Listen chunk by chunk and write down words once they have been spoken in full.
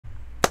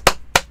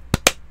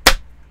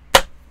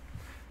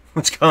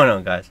What's going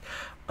on, guys?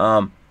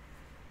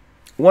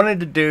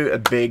 Wanted to do a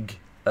big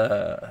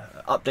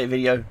update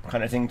video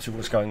kind of thing to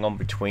what's going on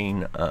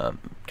between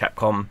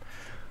Capcom,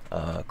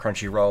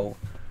 Crunchyroll,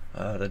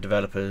 the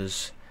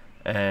developers,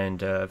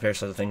 and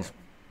various other things.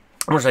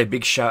 I want to say a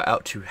big shout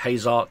out to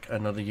Hazark,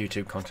 another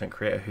YouTube content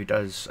creator who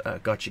does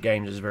gacha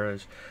games as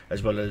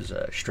well as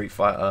Street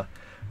Fighter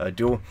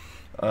Duel.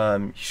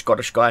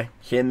 Scottish guy.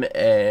 Him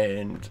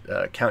and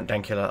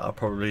Countdown Killer are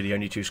probably the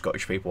only two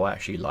Scottish people I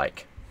actually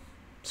like.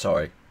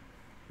 Sorry.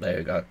 There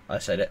we go. I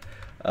said it.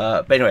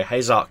 But anyway,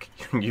 Hazark,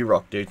 you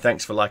rock, dude.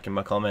 Thanks for liking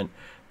my comment.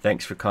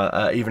 Thanks for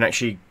even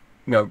actually,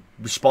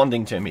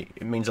 responding to me.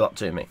 It means a lot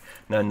to me,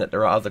 knowing that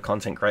there are other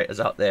content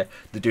creators out there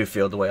that do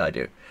feel the way I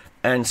do.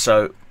 And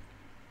so,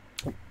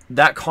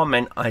 that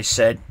comment, I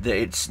said that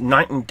it's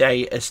night and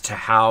day as to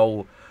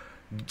how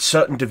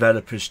certain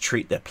developers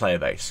treat their player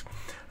base.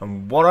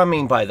 And what I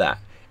mean by that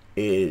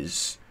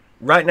is,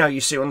 right now you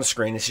see on the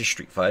screen, this is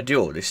Street Fighter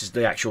Duel. This is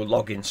the actual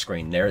login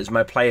screen. There is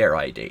my player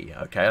ID.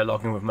 Okay, I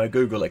log in with my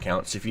Google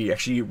accounts. If you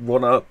actually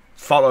want to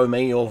follow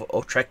me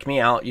or check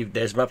me out,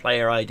 there's my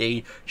player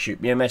ID.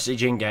 Shoot me a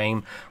message in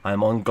game.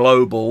 I'm on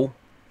global,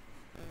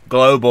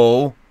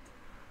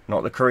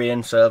 not the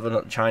Korean server,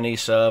 not the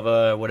Chinese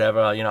server,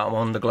 whatever. I'm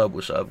on the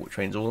global server, which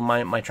means all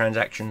my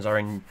transactions are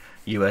in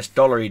US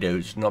dollary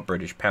dues, not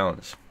British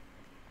pounds.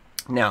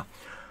 Now,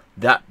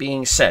 that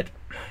being said,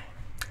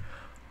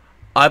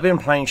 I've been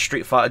playing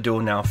Street Fighter Duel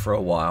now for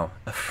a while.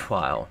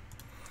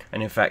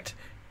 And in fact,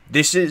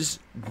 this is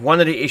one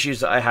of the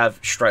issues that I have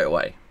straight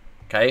away.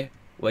 Okay?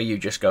 Where you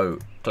just go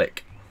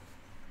click.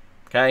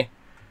 Okay?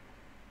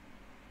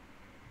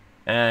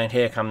 And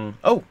here come...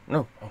 Oh,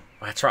 no. Oh,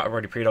 that's right, I've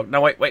already pre-logged.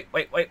 No, wait. Okay,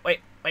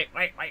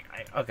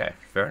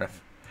 fair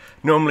enough.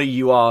 Normally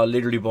you are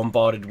literally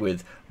bombarded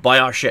with buy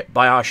our shit,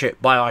 buy our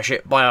shit, buy our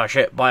shit, buy our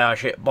shit, buy our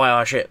shit, buy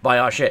our shit, buy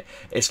our shit.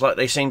 It's like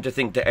they seem to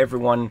think that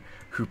everyone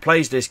who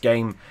plays this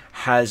game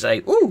has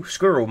a ooh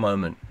squirrel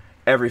moment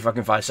every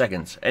fucking 5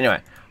 seconds.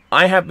 Anyway,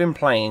 I have been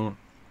playing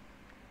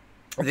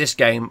this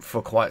game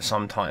for quite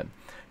some time.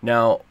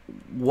 Now,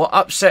 what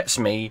upsets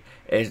me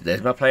is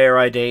there's my player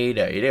ID,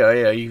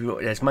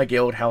 there's my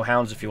guild,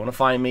 Hellhounds. If you want to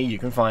find me, you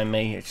can find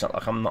me. It's not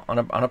like I'm not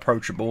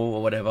unapproachable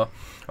or whatever.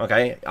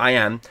 Okay, I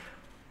am.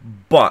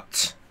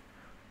 But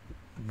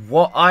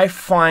what I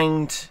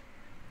find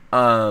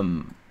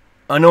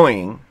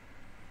annoying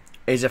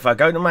is if I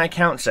go to my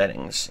account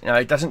settings,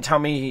 it doesn't tell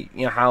me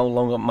how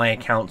long my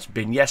account's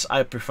been. Yes,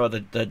 I prefer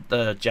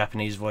the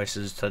Japanese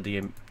voices to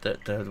the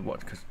what,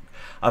 because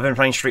I've been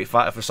playing Street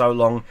Fighter for so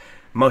long.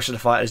 Most of the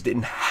fighters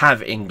didn't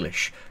have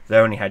English; they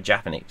only had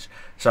Japanese.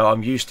 So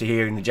I'm used to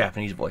hearing the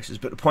Japanese voices.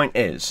 But the point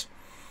is,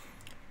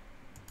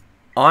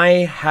 I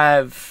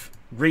have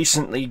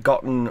recently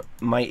gotten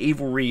my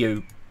Evil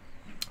Ryu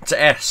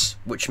to S,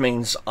 which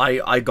means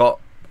I got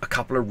a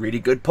couple of really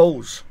good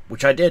pulls,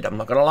 which I did. I'm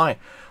not gonna lie.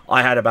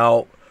 I had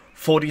about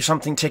 40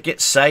 something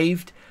tickets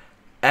saved,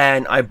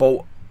 and I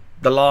bought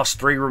the last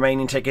 3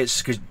 remaining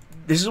tickets, because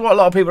this is what a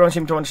lot of people don't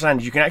seem to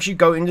understand. You can actually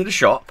go into the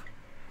shop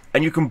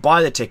and you can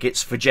buy the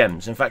tickets for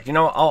gems. In fact,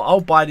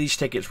 I'll buy these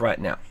tickets right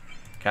now,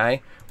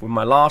 okay, with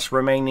my last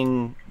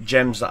remaining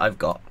gems that I've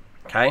got.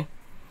 Okay,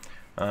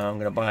 I'm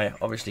gonna buy,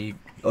 obviously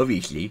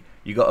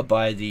you got to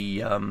buy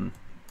the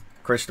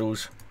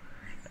crystals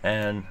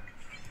and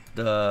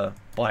the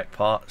bike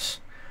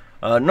parts.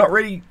 Not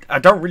really. I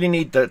don't really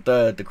need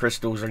the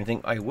crystals or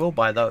anything. I will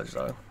buy those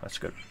though. That's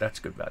good. That's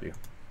good value.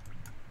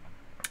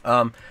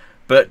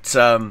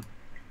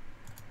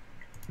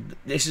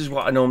 This is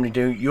what I normally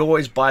do. You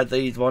always buy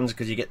these ones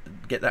because you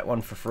get that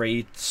one for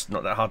free. It's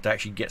not that hard to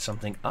actually get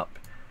something up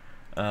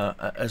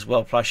as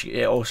well. Plus,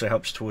 it also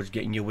helps towards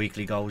getting your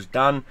weekly goals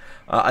done.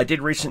 I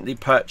did recently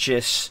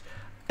purchase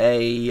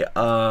a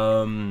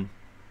rose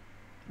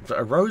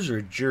or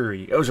a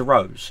jury? It was a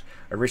rose.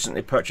 I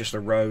recently purchased a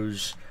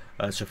rose.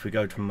 So if we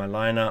go to my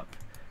lineup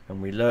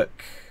and we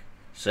look,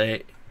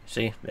 see,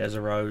 there's a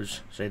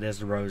rose. See, there's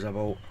the rose I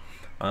bought.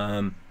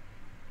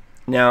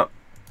 Now,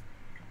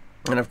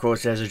 and of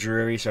course there's a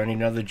jury, so I need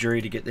another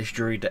jury to get this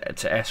jury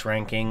to S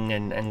ranking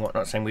and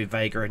whatnot. Same with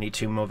Vega, I need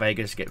 2 more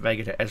Vegas to get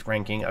Vega to S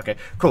ranking. Okay,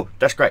 cool,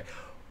 that's great.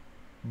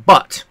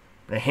 But,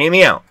 now hear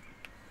me out.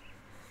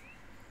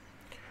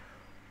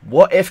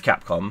 What if,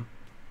 Capcom,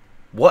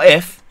 what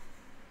if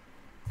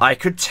I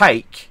could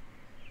take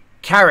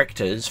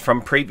characters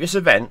from previous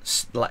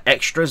events, like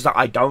extras that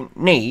I don't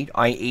need,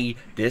 i.e.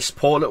 this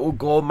poor little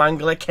Gore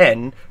Mangler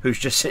Ken, who's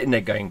just sitting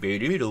there going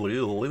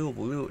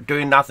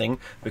doing nothing,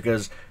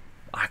 because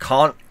I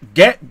can't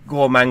get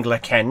Gore Mangler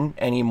Ken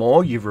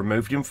anymore. You've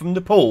removed him from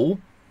the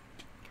pool,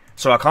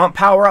 so I can't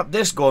power up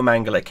this Gore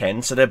Mangler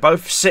Ken. So they're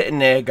both sitting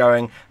there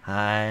going,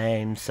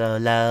 I'm so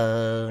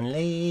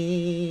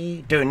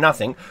lonely, doing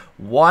nothing.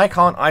 Why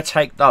can't I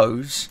take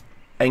those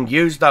and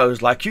use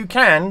those like you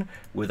can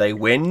with a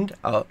wind,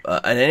 an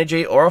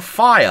energy, or a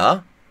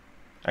fire,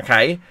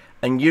 okay,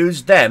 and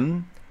use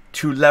them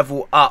to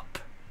level up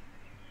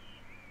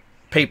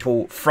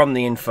people from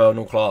the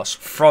Infernal class,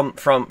 from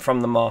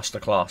the Master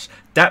class?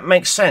 That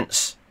makes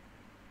sense.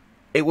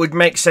 it would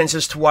make sense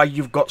as to why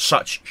you've got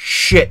such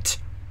shit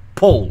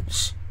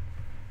pulls.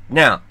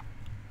 Now,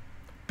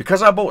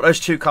 because I bought those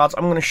 2 cards,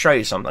 I'm going to show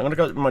you something. I'm going to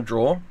go to my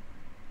drawer.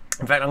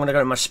 In fact, I'm going to go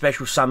to my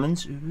special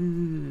summons.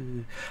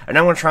 Ooh. And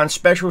I'm going to try and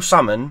special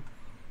summon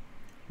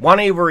 1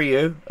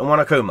 Ryu and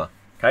 1 Akuma.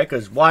 Okay,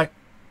 because why?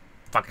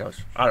 Fuck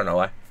knows. I don't know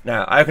why.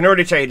 Now, I can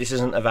already tell you this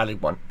isn't a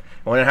valid one.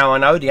 You want to know how I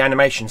know? The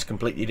animation's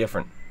completely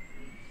different.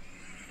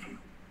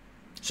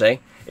 See?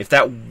 If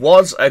that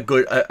was a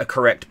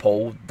correct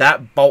pull,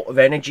 that bolt of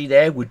energy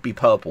there would be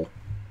purple.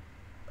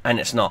 And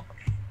it's not.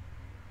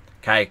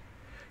 Okay?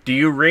 Do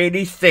you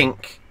really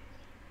think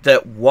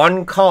that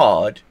 1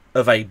 card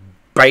of a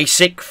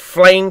basic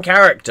flame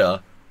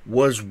character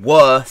was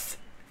worth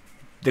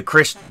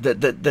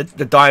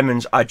the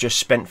diamonds I just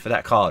spent for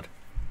that card?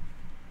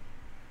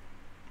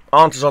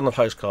 Answer's on the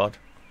postcard.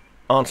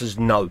 Answer's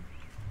no.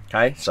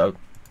 Okay, so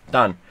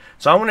done.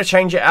 So I want to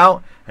change it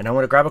out, and I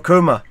want to grab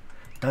Akuma.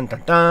 Dun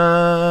dun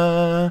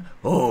dun.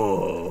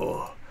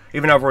 Oh,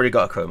 even though I've already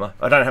got Akuma,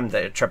 I don't have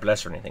the triple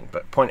S or anything.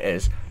 But point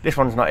is, this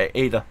one's not it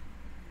either.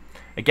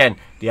 Again,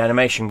 the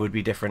animation would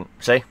be different.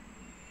 See?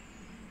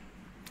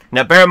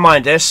 Now, bear in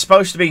mind, there's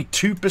supposed to be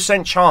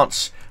 2%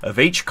 chance of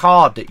each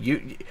card that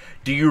you...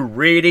 Do you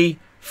really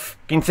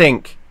fucking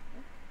think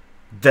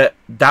that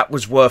that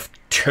was worth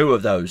 2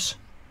 of those?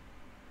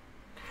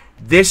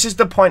 This is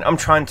the point I'm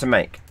trying to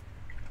make.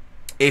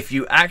 If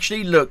you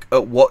actually look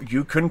at what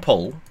you can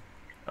pull,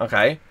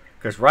 okay,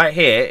 because right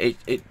here,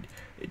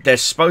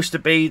 there's supposed to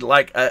be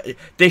like...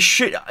 there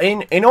should,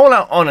 in all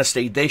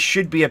honesty, there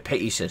should be a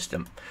pity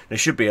system. There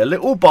should be a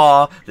little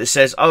bar that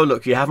says, oh,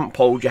 look, you haven't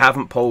pulled, you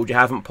haven't pulled, you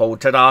haven't pulled,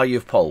 ta-da,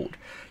 you've pulled.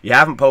 You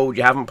haven't pulled,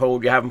 you haven't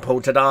pulled, you haven't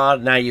pulled, ta-da,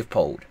 now you've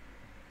pulled.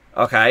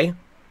 Okay?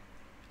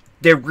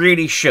 There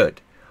really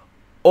should.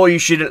 Or you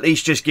should at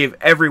least just give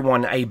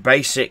everyone a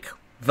basic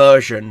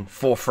version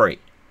for free.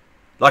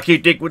 Like you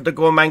did with the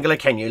Gormangala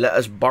Ken. You let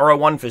us borrow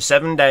one for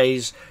 7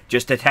 days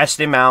just to test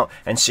him out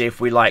and see if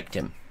we liked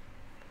him.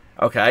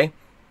 Okay?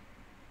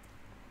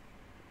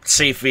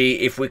 See if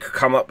we could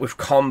come up with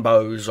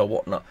combos or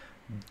whatnot.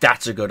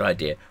 That's a good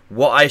idea.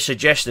 What I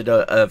suggested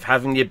of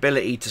having the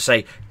ability to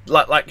say,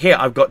 like here,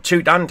 I've got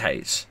 2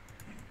 Dantes.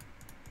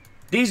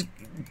 These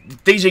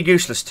are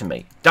useless to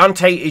me.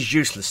 Dante is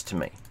useless to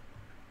me.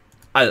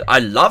 I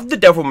love the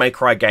Devil May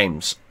Cry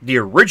games. The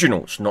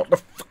originals, not the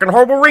fucking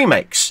horrible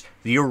remakes.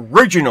 The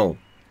original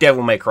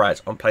Devil May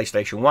Cries on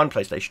PlayStation 1,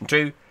 PlayStation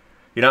 2.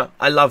 You know,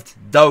 I loved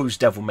those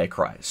Devil May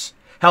Cries.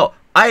 Hell,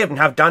 I even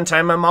have Dante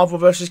in my Marvel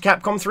vs.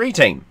 Capcom 3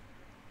 team.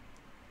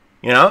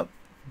 You know?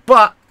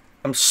 But...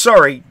 I'm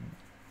sorry,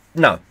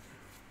 no.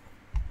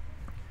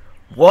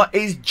 What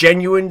is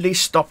genuinely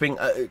stopping...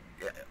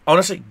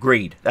 honestly,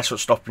 greed. That's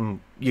what's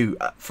stopping you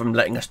from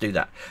letting us do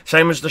that.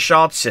 Same as the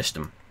shard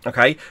system,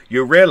 okay?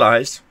 You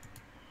realise,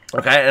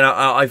 okay, and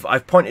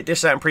I've pointed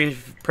this out in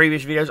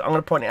previous videos. I'm going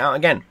to point it out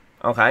again,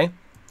 okay?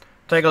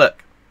 Take a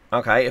look,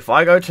 okay? If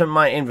I go to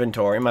my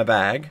inventory, my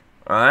bag,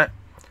 alright?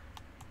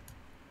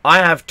 I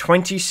have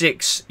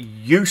 26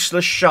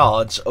 useless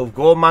shards of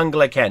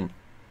Gormangala Ken.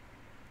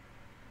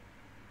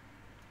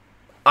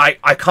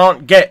 I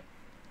can't get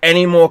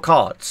any more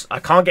cards. I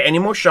can't get any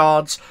more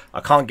shards.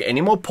 I can't get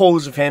any more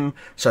pulls of him.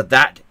 So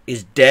that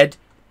is dead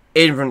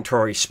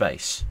inventory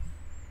space.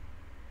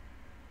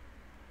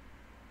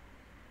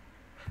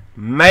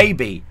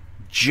 Maybe,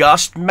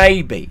 just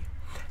maybe,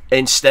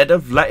 instead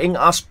of letting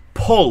us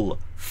pull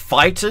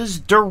fighters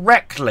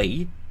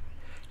directly,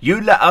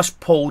 you let us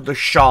pull the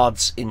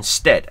shards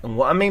instead. And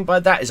what I mean by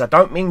that is I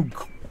don't mean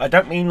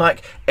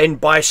like N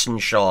Bison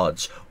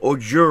shards or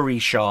Jury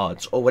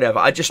shards or whatever.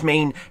 I just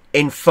mean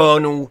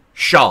infernal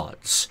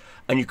shards.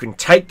 And you can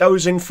take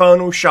those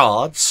infernal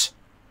shards,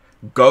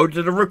 go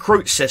to the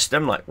recruit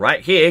system, like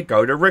right here,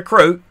 go to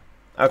recruit,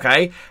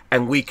 okay?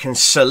 And we can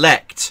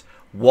select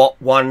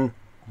what one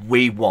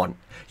we want.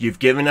 You've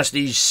given us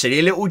these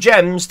silly little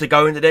gems to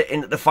go into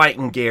the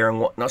fighting gear and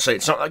whatnot. So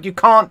it's not like you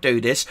can't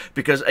do this,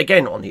 because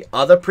again, on the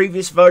other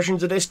previous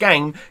versions of this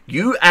game,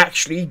 you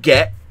actually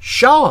get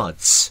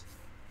shards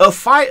of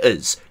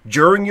fighters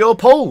during your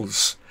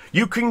pulls.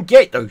 You can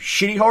get those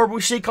shitty, horrible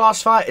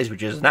C-class fighters,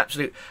 which is an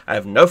absolute... I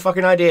have no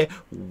fucking idea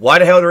why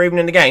the hell they're even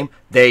in the game.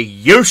 They're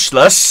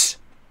useless.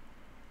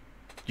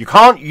 You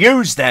can't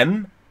use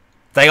them.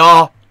 They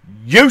are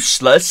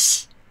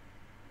useless.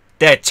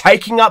 They're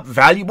taking up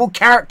valuable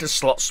character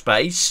slot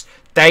space.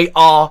 They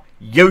are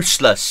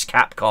useless,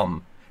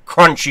 Capcom.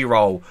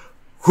 Crunchyroll.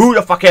 Who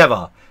the fuck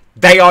ever.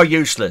 They are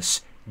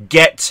useless.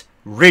 Get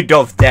rid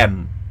of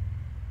them.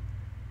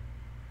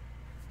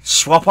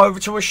 Swap over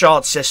to a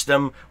shard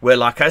system where,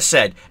 like I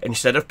said,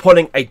 instead of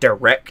pulling a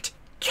direct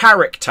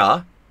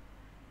character,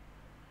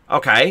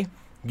 okay,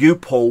 you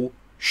pull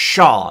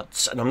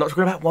shards. And I'm not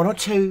talking about 1 or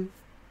 2.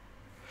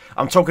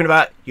 I'm talking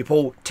about you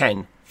pull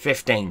 10,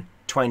 15,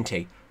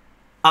 20,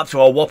 up to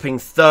a whopping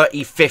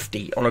 30,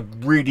 50 on a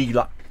really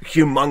like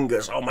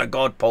humongous, oh my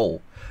god,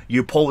 pull.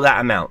 You pull that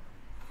amount.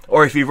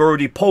 Or if you've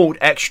already pulled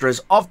extras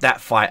of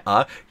that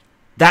fighter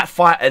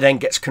then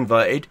gets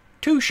converted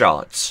to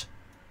shards.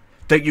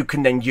 that you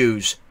can then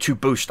use to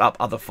boost up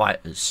other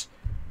fighters.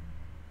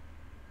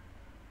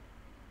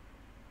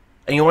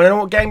 And you want to know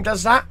what game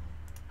does that?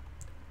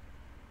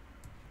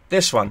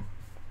 This one.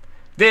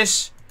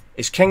 This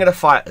is King of the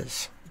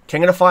Fighters.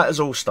 King of the Fighters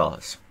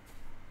All-Stars.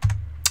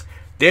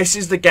 This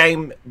is the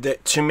game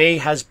that, to me,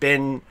 has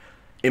been,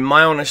 in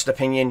my honest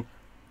opinion,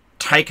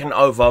 taken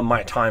over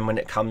my time when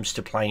it comes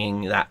to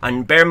playing that.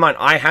 And bear in mind,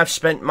 I have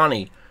spent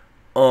money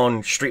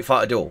on Street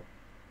Fighter Duel.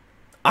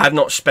 I have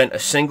not spent a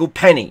single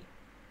penny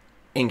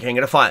in King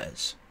of the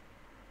Fighters.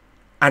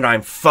 And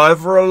I'm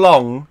further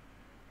along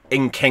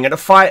in King of the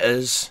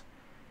Fighters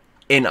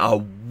in a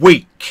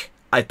week.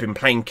 I've been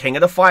playing King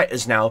of the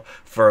Fighters now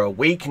for a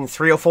week and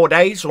 3 or 4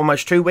 days,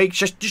 almost 2 weeks,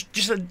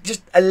 just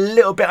a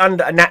little bit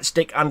under a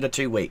natstick under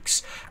 2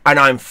 weeks, and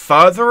I'm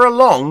further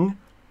along,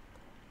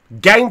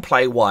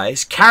 gameplay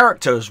wise,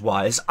 characters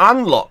wise,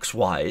 unlocks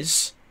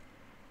wise,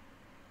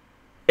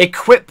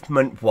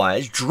 equipment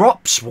wise,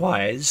 drops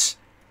wise.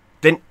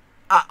 Then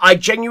I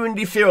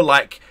genuinely feel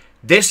like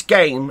this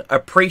game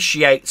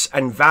appreciates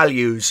and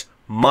values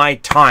my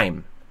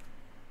time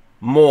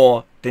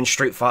more than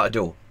Street Fighter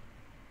Duel.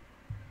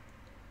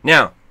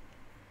 Now,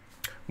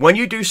 when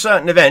you do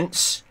certain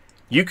events,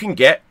 you can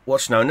get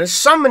what's known as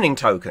summoning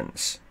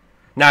tokens.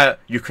 Now,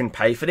 you can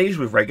pay for these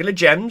with regular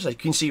gems. As you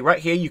can see right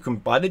here, you can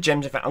buy the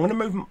gems. In fact, I'm going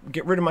to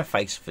get rid of my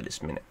face for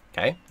this minute,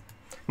 okay?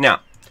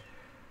 Now,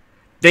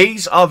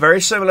 these are very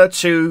similar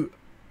to,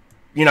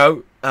 you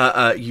know,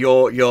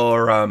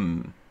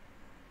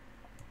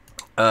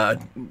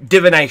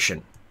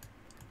 divination.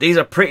 These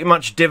are pretty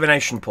much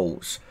divination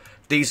pools.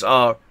 These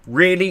are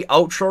really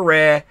ultra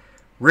rare,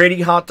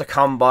 really hard to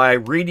come by,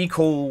 really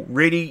cool,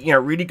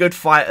 really good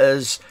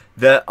fighters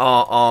that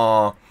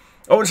are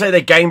I wouldn't say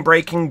they're game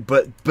breaking,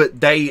 but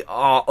they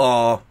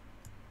are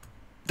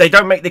they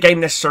don't make the game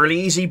necessarily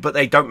easy, but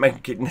they don't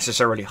make it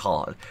necessarily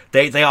hard.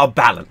 They are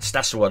balanced.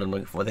 That's the word I'm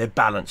looking for. They're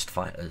balanced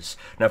fighters.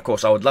 Now, of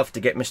course, I would love to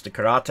get Mr.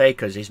 Karate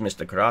because he's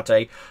Mr.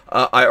 Karate.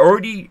 I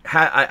already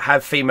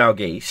have female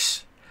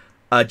geese.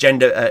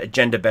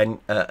 Gender Ben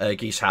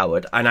Geese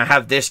Howard, and I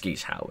have this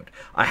Geese Howard.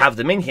 I have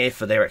them in here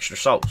for their extra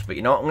souls, but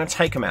you know what? I'm going to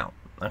take them out,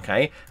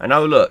 okay? And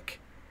oh look,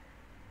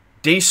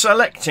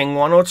 deselecting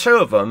 1 or 2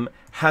 of them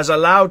has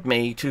allowed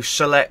me to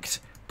select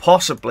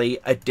possibly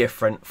a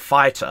different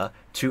fighter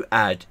to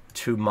add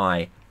to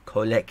my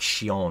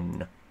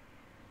collection.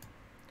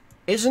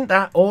 Isn't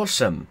that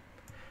awesome?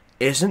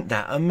 Isn't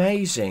that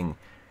amazing?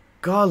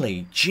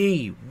 Golly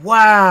gee,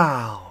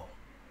 wow!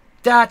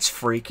 That's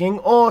freaking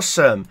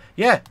awesome.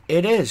 Yeah,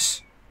 it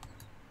is.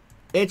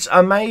 It's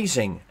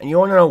amazing. And you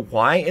want to know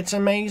why it's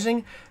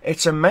amazing?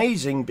 It's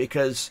amazing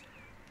because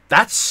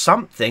that's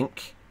something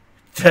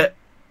that,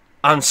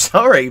 I'm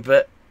sorry,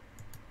 but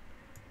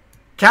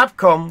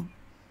Capcom,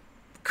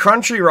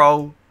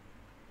 Crunchyroll,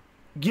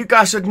 you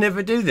guys would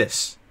never do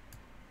this.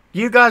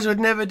 You guys would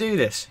never do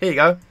this. Here you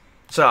go.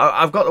 So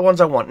I've got the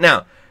ones I want.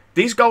 Now,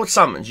 these gold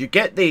summons, you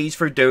get these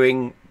for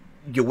doing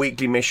your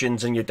weekly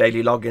missions and your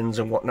daily logins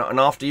and whatnot, and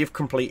after you've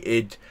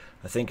completed,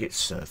 I think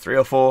it's 3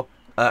 or 4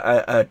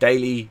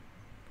 daily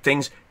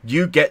things,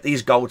 you get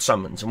these gold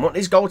summons. And what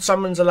these gold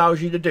summons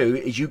allows you to do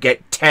is you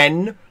get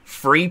 10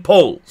 free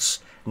pulls.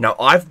 Now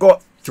I've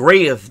got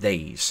 3 of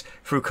these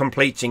through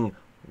completing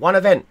 1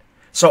 event,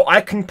 so I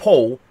can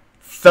pull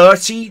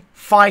 30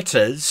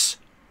 fighters.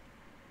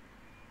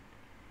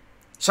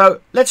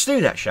 So let's do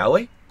that, shall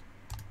we?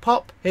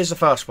 Pop, here's the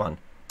first one.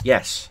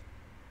 Yes.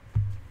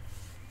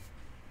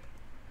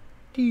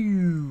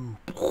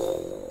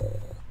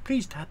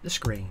 Please tap the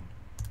screen.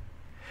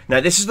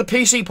 Now this is the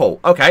PC pull.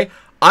 Okay,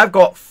 I've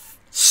got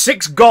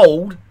 6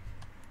 gold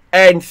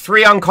and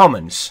 3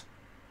 uncommons.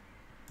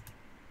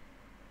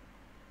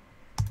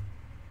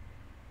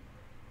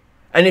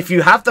 And if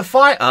you have the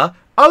fighter,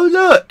 oh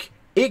look,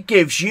 it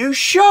gives you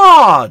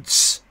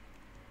shards.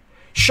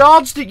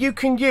 Shards that you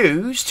can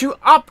use to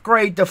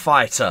upgrade the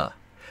fighter.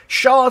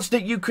 Shards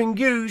that you can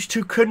use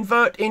to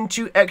convert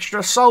into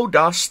extra soul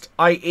dust,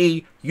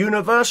 i.e.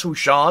 universal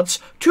shards,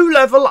 to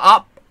level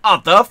up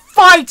other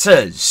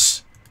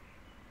fighters.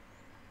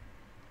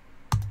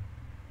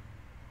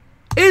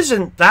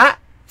 Isn't that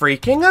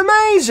freaking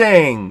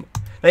amazing?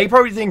 Now you're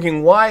probably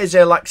thinking, why is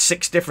there like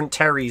 6 different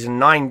Terrys and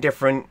 9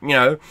 different, you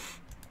know,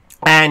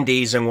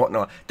 Andys and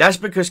whatnot? That's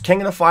because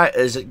King of the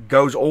Fighters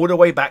goes all the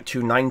way back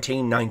to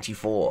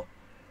 1994.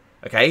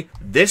 Okay,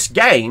 this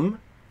game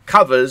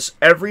covers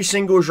every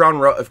single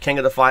genre of King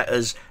of the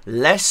Fighters,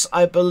 less,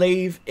 I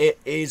believe, it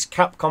is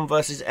Capcom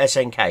versus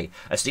SNK.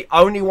 That's the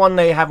only one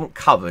they haven't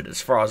covered,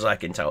 as far as I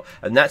can tell.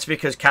 And that's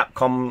because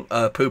Capcom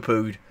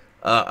poo-pooed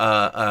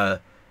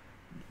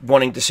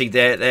wanting to see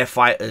their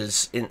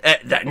fighters in...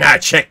 now,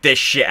 check this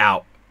shit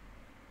out.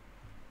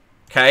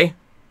 Okay?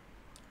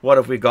 What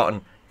have we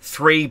gotten?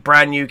 3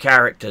 brand new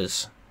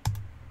characters.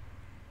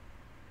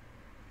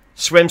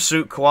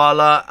 Swimsuit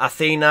Koala,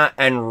 Athena,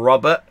 and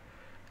Robert.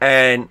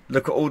 And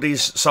look at all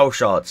these soul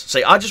shards.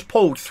 See, I just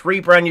pulled 3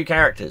 brand new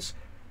characters.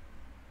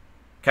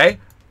 Okay,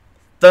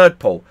 3rd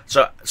pull.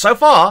 So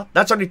far,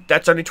 that's only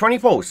 20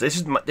 pulls. This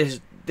is my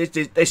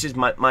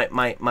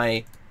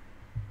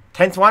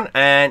 10th one,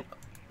 and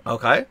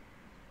okay,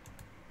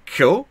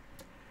 cool.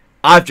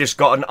 I've just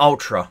got an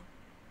ultra.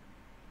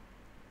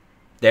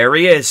 There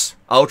he is,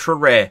 ultra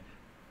rare.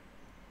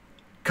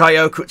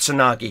 Kaio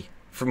Kutsunagi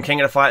from King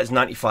of the Fighters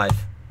 95.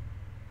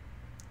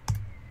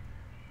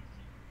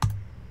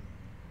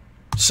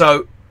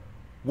 So,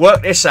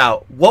 work this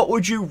out. What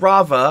would you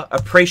rather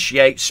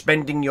appreciate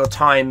spending your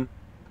time,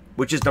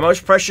 which is the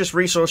most precious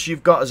resource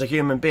you've got as a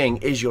human being,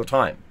 is your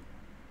time.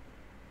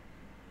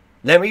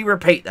 Let me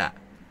repeat that.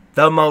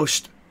 The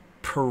most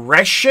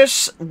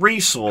precious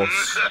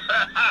resource.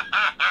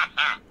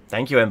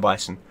 Thank you, M.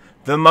 Bison.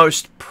 The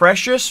most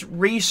precious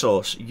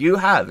resource you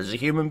have as a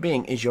human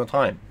being is your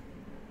time.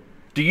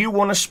 Do you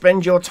want to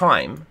spend your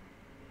time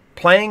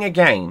playing a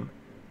game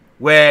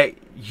where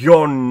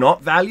you're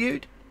not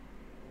valued?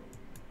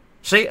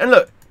 See, and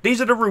look,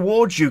 these are the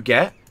rewards you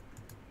get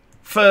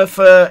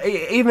for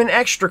even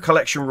extra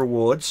collection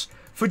rewards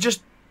for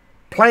just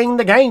playing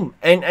the game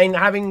and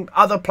having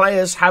other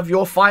players have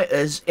your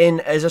fighters in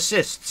as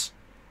assists.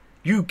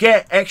 You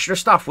get extra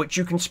stuff which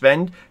you can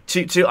spend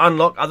to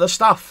unlock other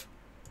stuff.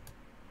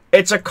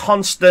 It's a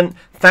constant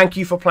thank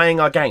you for playing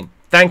our game.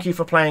 Thank you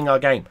for playing our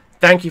game.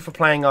 Thank you for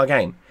playing our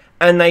game.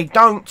 And they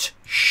don't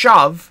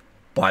shove,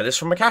 buy this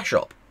from my cash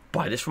shop.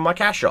 Buy this from my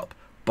cash shop.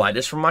 Buy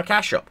this from my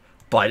cash shop.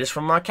 Buy this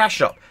from my cash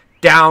shop.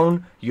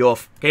 Down your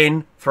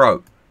fucking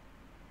throat.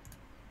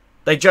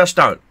 They just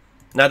don't.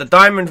 Now the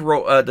diamond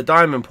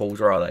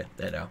pools, where are they?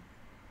 There they are.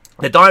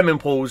 The diamond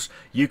pools,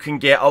 you can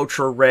get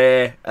ultra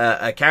rare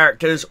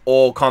characters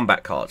or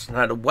combat cards.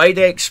 Now the way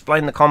they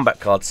explain the combat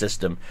card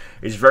system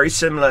is very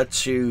similar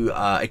to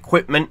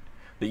equipment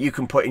that you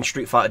can put in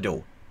Street Fighter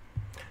Duel.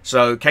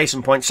 So case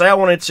in point, say I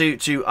wanted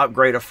to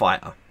upgrade a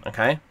fighter.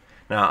 Okay.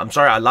 Now I'm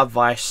sorry, I love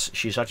Vice.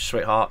 She's such a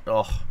sweetheart.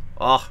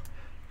 Oh.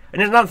 And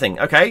there's another thing.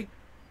 Okay.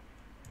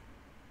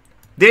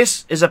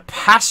 This is a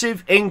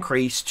passive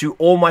increase to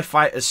all my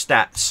fighters'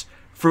 stats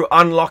through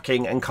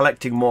unlocking and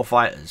collecting more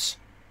fighters.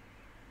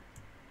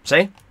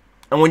 See?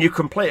 And when you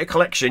complete a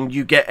collection,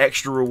 you get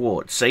extra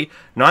rewards. See?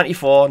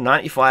 94,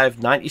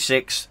 95,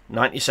 96,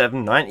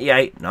 97,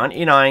 98,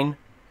 99.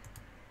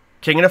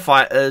 King of the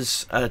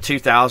Fighters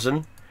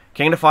 2000.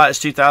 King of the Fighters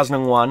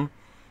 2001.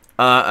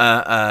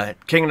 Mark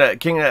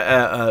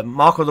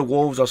of the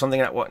Wolves or something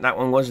that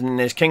one was. And then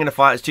there's King of the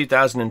Fighters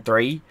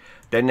 2003.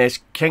 Then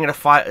there's King of the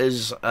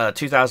Fighters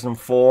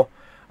 2004.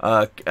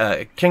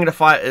 King of the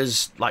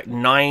Fighters like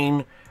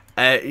 9.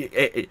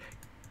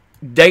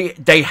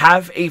 They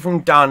have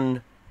even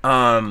done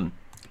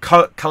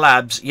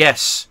collabs,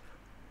 yes,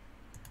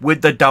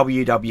 with the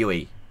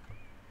WWE,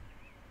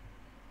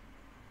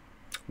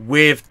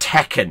 with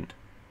Tekken,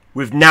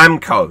 with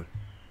Namco,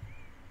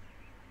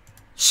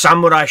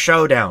 Samurai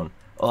Showdown.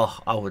 Oh,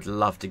 I would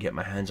love to get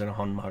my hands on a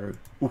Honmaru.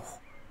 Ooh.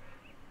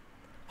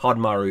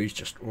 Honmaru is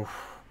just ooh.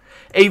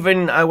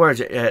 Even where is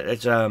it?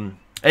 It's there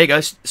you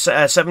go.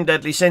 7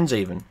 Deadly Sins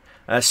even.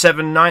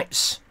 7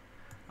 Nights.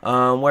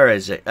 Where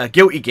is it?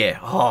 Guilty Gear.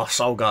 Oh,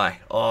 Soul Guy.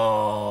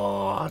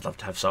 Oh, I'd love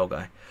to have Soul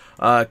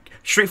Guy.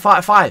 Street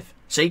Fighter 5.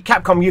 See,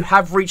 Capcom, you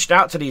have reached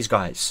out to these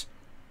guys.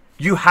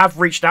 You have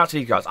reached out to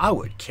these guys. I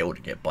would kill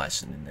to get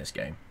Bison in this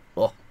game.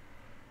 Oh,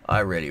 I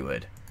really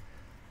would.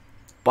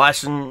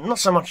 Bison, not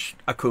so much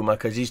Akuma,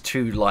 because he's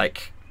too,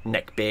 like,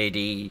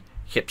 neckbeardy,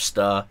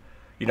 hipster.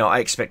 You know, I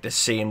expect to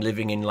see him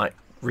living in, like,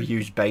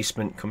 Ryu's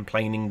basement,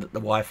 complaining that the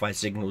Wi-Fi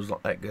signal's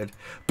not that good.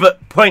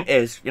 But point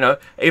is, you know,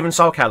 even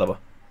Soul Calibur.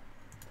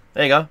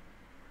 There you go.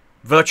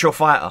 Virtual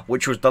Fighter,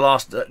 which was the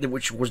last,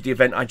 which was the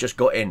event I just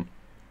got in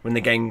when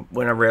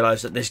I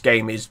realised that this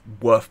game is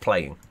worth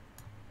playing.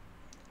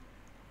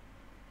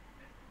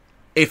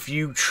 If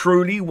you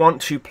truly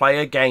want to play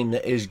a game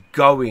that is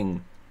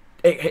going,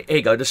 here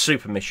you go, the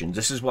super missions.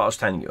 This is what I was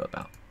telling you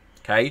about.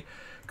 Okay,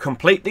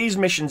 complete these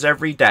missions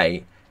every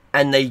day,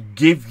 and they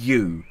give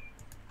you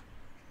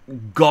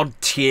god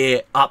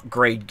tier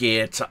upgrade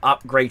gear to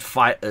upgrade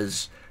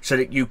fighters, so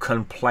that you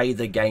can play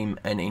the game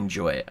and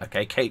enjoy it.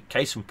 Okay,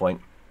 case in point.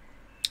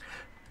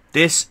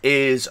 This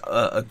is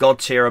a god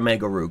tier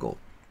Omega Rugal.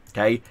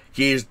 Okay,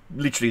 he is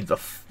literally the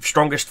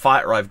strongest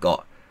fighter I've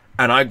got,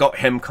 and I got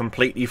him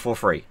completely for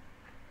free.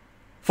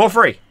 For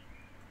free.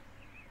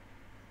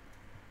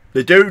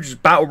 The dude's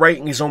battle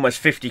rating is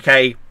almost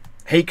 50k.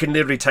 He can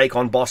literally take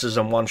on bosses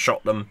and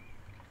one-shot them.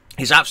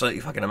 He's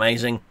absolutely fucking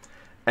amazing,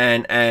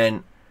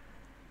 and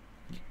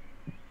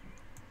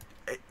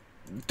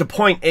the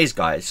point is,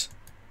 guys,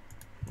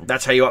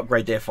 that's how you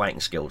upgrade their fighting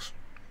skills.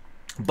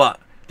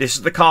 But this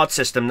is the card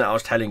system that I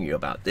was telling you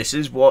about. This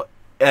is what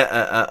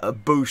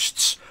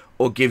boosts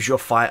or gives your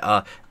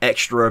fighter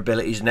extra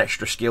abilities and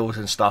extra skills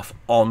and stuff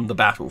on the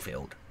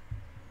battlefield.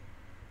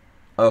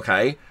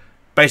 Okay,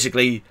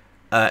 basically,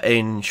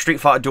 in Street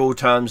Fighter Duel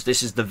terms,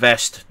 this is the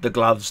vest, the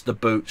gloves, the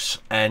boots,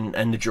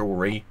 and the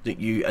jewelry that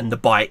you, and the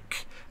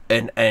bike,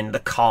 and the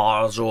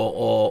cars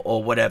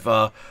or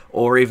whatever,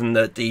 or even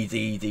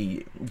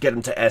the get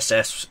them to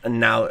SS, and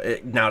now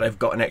they've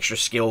got an extra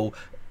skill,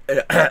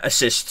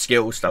 assist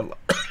skill stuff.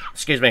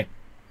 Excuse me,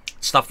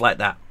 stuff like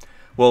that.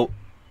 Well,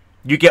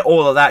 you get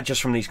all of that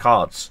just from these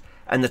cards,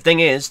 And the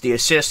thing is, the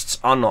assists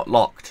are not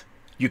locked.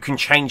 You can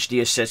change the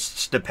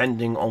assists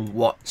depending on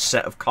what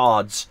set of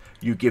cards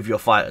you give your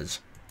fighters.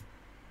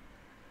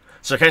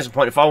 So case in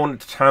point, if I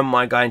wanted to turn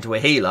my guy into a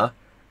healer,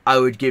 I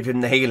would give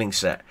him the healing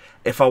set.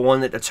 If I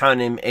wanted to turn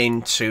him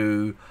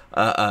into...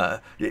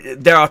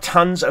 there are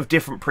tons of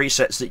different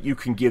presets that you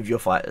can give your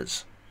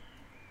fighters.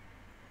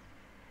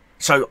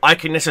 So I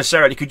can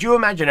necessarily... Could you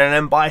imagine an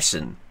M.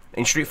 Bison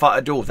in Street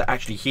Fighter Duel that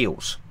actually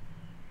heals?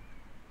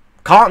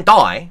 Can't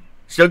die.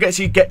 Still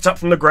gets up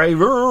from the grave,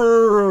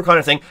 kind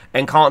of thing,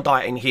 and can't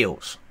die and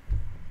heals.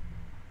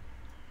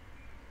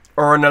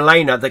 Or an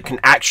Elena that can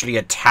actually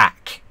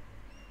attack.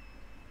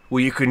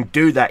 Well, you can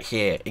do that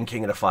here in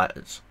King of the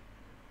Fighters.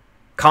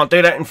 Can't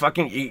do that in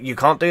fucking... You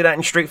can't do that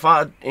in Street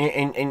Fighter...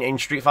 In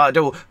Street Fighter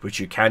Duel, but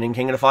you can in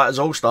King of the Fighters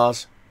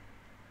All-Stars.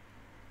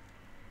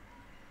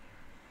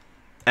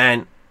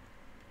 And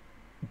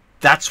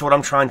that's what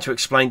I'm trying to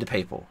explain to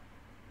people.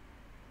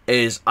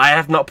 Is I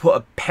have not put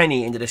a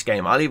penny into this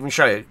game. I'll even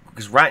show you,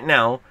 because right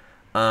now,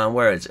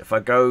 where is it? If I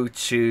go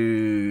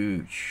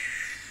to...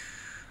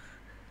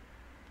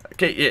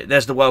 Okay, yeah,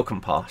 there's the welcome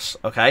pass,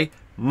 okay?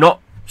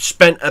 Not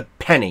spent a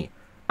penny.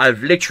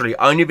 I've literally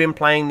only been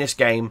playing this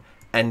game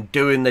and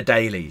doing the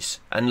dailies.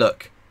 And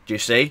look, do you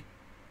see?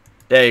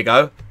 There you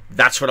go.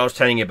 That's what I was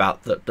telling you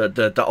about,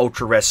 the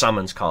ultra rare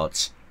summons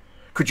cards.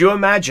 Could you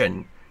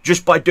imagine,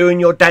 just by doing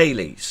your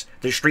dailies,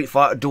 the Street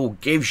Fighter Duel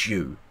gives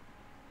you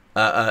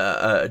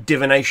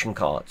divination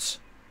cards?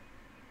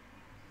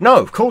 No,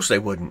 of course they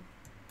wouldn't.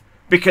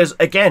 Because,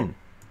 again,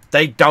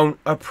 they don't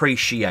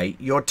appreciate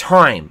your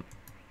time.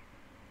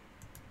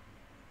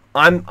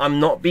 I'm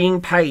not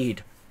being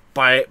paid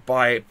by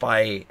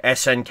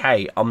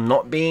SNK. I'm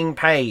not being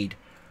paid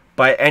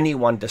by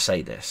anyone to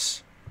say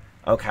this.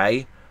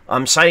 Okay?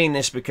 I'm saying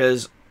this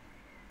because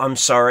I'm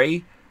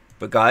sorry,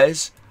 but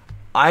guys,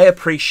 I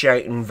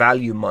appreciate and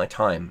value my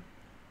time.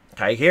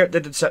 Okay, here at the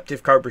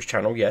Deceptive Cobra's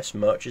channel, yes,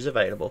 merch is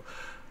available.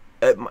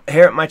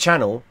 Here at my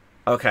channel,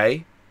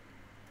 okay,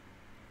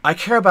 I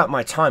care about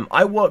my time.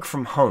 I work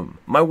from home.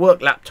 My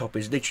work laptop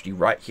is literally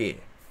right here.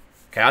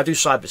 Okay, I do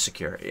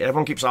cybersecurity.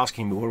 Everyone keeps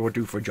asking me what do I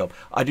do for a job.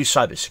 I do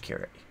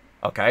cybersecurity.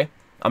 Okay,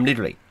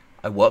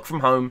 I work from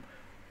home,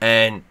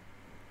 and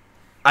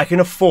I can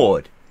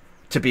afford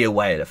to be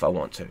away if I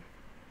want to,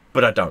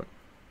 but I don't,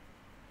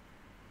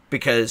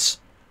 because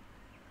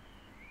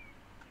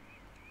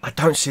I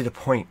don't see the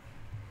point.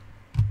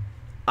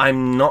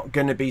 I'm not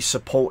going to be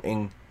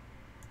supporting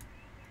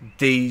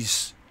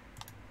these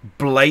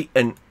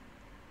blatant,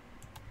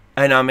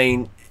 and I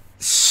mean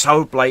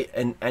so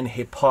blatant and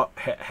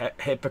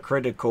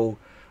hypocritical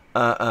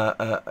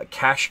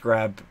cash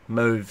grab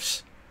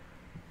moves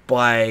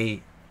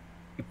by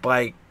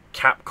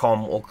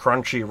Capcom or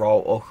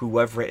Crunchyroll or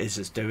whoever it is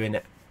that's doing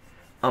it.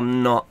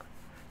 I'm not.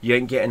 You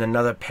ain't getting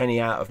another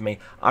penny out of me.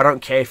 I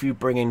don't care if you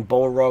bring in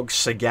Balrog,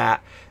 Sagat,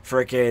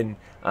 freaking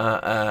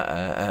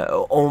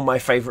all my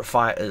favorite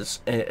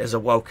fighters as a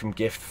welcome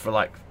gift for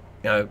like,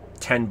 you know,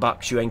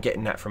 $10. You ain't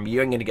getting that from me.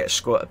 You ain't gonna get a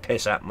squirt of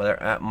piss out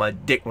my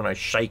dick when I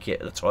shake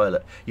it at the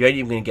toilet. You ain't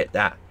even gonna get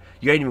that.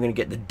 You ain't even gonna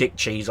get the dick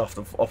cheese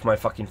off my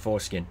fucking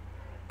foreskin.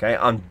 Okay,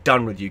 I'm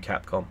done with you,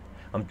 Capcom.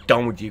 I'm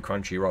done with you,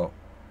 Crunchyroll.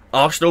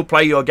 I'll still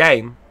play your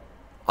game.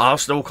 I'll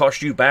still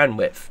cost you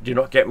bandwidth. Do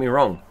not get me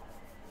wrong.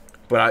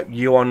 But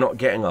you are not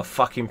getting a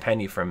fucking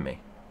penny from me.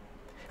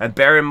 And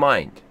bear in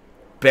mind,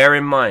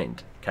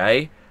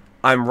 okay,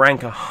 I'm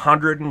rank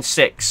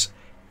 106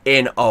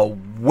 in a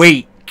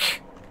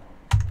week.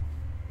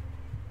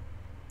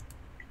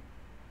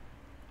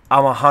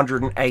 I'm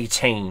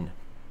 118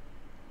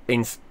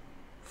 in 4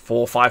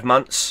 or 5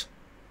 months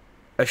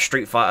of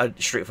Street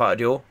Fighter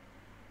Duel.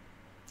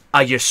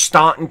 Are you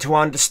starting to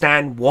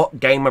understand what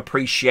game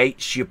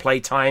appreciates your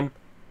playtime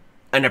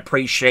and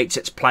appreciates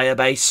its player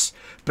base?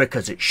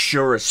 Because it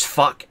sure as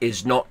fuck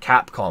is not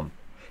Capcom.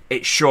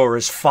 It sure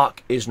as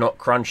fuck is not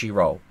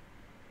Crunchyroll.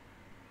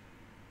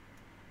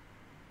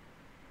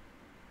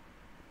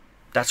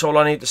 That's all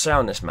I need to say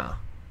on this matter.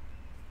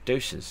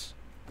 Deuces.